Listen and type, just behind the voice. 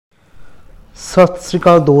सत श्री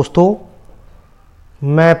अकाल दोस्तों,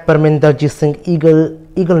 मैं Parminderjit Singh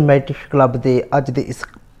eagle meditation club के अज के इस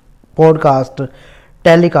पॉडकास्ट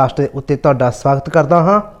टैलीकास्ट के उत्ते तुहाडा स्वागत करता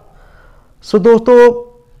हाँ। सो दोस्तों,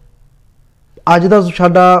 अज का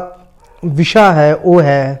साडा विषय है वो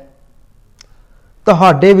है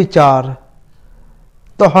तुहाडे विचार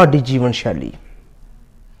तुहाडी जीवन शैली।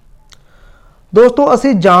 दोस्तों,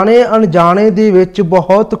 असी जाने अनजाने दे विच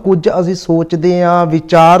बहुत कुछ असी सोचते हाँ,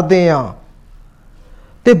 विचारते हाँ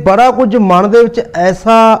ते बड़ा कुछ मन दे विच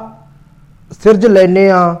ऐसा सिरज लैने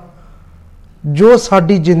जो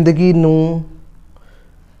साडी जिंदगी नूं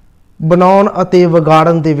बनाउण अते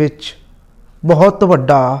विगाड़न दे विच बहुत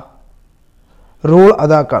वड्डा रोल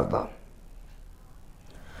अदा करदा।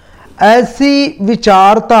 ऐसी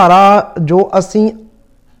विचारधारा जो असी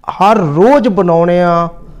हर रोज़ बनाउने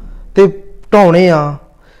ते ढाउने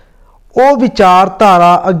वो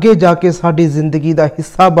विचारधारा अगे जाके साडी जिंदगी का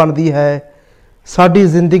हिस्सा बनती है, साडी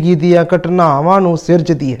जिंदगी दीयां घटनावां नूं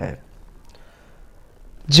सिरजदी है।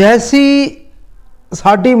 जैसी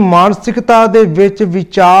साडी मानसिकता दे विच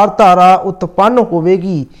विचारधारा उत्पन्न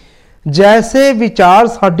होवेगी, जैसे विचार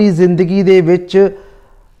साडी जिंदगी दे विच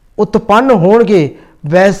उत्पन्न होणगे,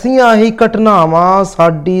 वैसियां ही घटनावां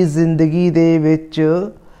साडी जिंदगी दे विच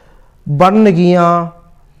बननगियां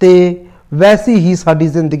ते वैसी ही साडी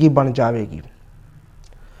जिंदगी बन जाएगी।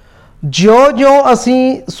 ज्यों ज्यों असी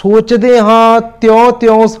सोचते हाँ त्यों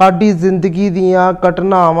त्यों साडी जिंदगी दीयां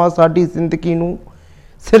घटनावां साडी जिंदगी नूं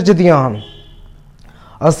सिरजदियां हन।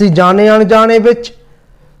 असी जाने अनजाने विच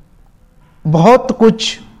बहुत कुछ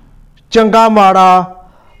चंगा माड़ा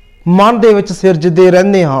मन दे विच सिरजदे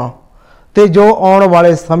रहंदे हाँ ते जो आउण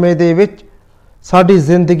वाले समय दे विच साडी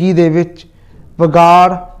जिंदगी दे विच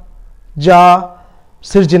विगाड़ जां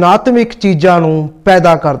सिरजनात्मक चीज़ां नूं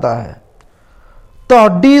पैदा करता है।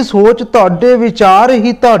 तुहाडी सोच तुहाडे विचार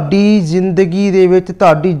ही तुहाडी जिंदगी दे विच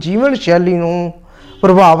तुहाडी जीवन शैली नूं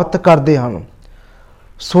प्रभावित करते हैं।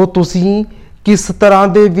 सो तुसीं किस तरह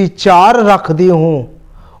के विचार रखते हो,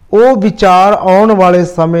 वो विचार आने वाले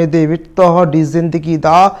समय दे विच तुहाडी जिंदगी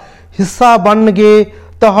का हिस्सा बनणगे,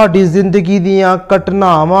 तुहाडी जिंदगी दीयां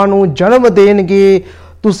घटनावां नूं जन्म देणगे।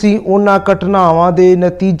 तुसीं उन्हां घटनावां दे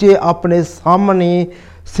नतीजे अपने सामने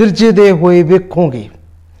सिरजदे होए वेखोगे।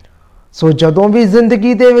 सो जदों भी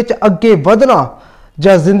जिंदगी दे विच अगे वधना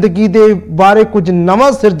जां जिंदगी दे बारे कुछ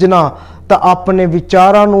नवां सिरजना, तां अपने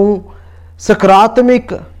विचारां नूं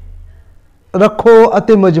सकारात्मक रखो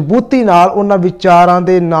अते मजबूती नाल उन्हां विचारां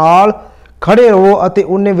दे नाल खड़े रहो अते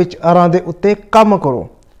उन्हां विचारां दे उत्ते काम करो।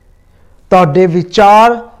 तुहाडे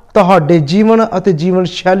विचार तुहाडे जीवन अते जीवन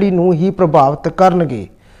शैली नूं ही प्रभावित करनगे।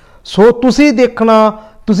 सो तुसीं देखना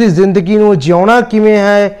तुसीं जिंदगी नूं जिउणा किवें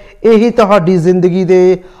है, यही तुहाडी जिंदगी दे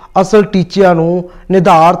असल टीचिਆਂ ਨੂੰ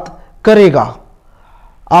ਨਿਰਧਾਰਿਤ ਕਰੇਗਾ।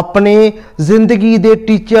 अपने जिंदगी के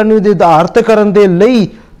टीचिਆਂ ਨੂੰ ਨਿਰਧਾਰਿਤ ਕਰਨ ਦੇ ਲਈ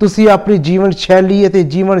ਤੁਸੀਂ अपनी जीवन शैली ਅਤੇ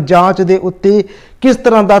जीवन जांच ਦੇ ਉੱਤੇ किस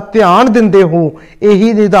तरह का ध्यान ਦਿੰਦੇ हो,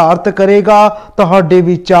 यही निर्धारित करेगा ਤੁਹਾਡੇ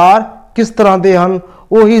विचार किस तरह के हैं,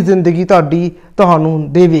 ਉਹੀ जिंदगी ਤੁਹਾਡੀ ਤੁਹਾਨੂੰ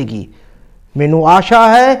ਦੇਵੇਗੀ। ਮੈਨੂੰ आशा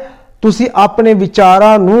है ਤੁਸੀਂ अपने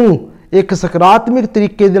विचारां ਨੂੰ एक सकारात्मक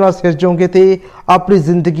तरीके ਦੇ ਨਾਲ ਸਿਰਜੋਗੇ ਤੇ अपनी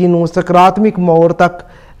जिंदगी ਨੂੰ सकारात्मक मोड़ तक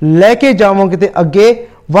लैके जाओगे तो अगे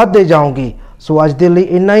बढ़ते जाओगे। सो अज दे लई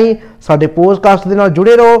इन्ना ही। साडे पॉडकास्ट दे नाल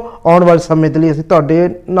जुड़े रहो। आने वाले समय के लिए असीं तुहाडे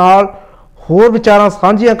नाल होर विचारां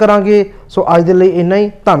सांझियां करांगे। सो अज दे लई इन्ना ही।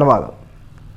 धन्नवाद।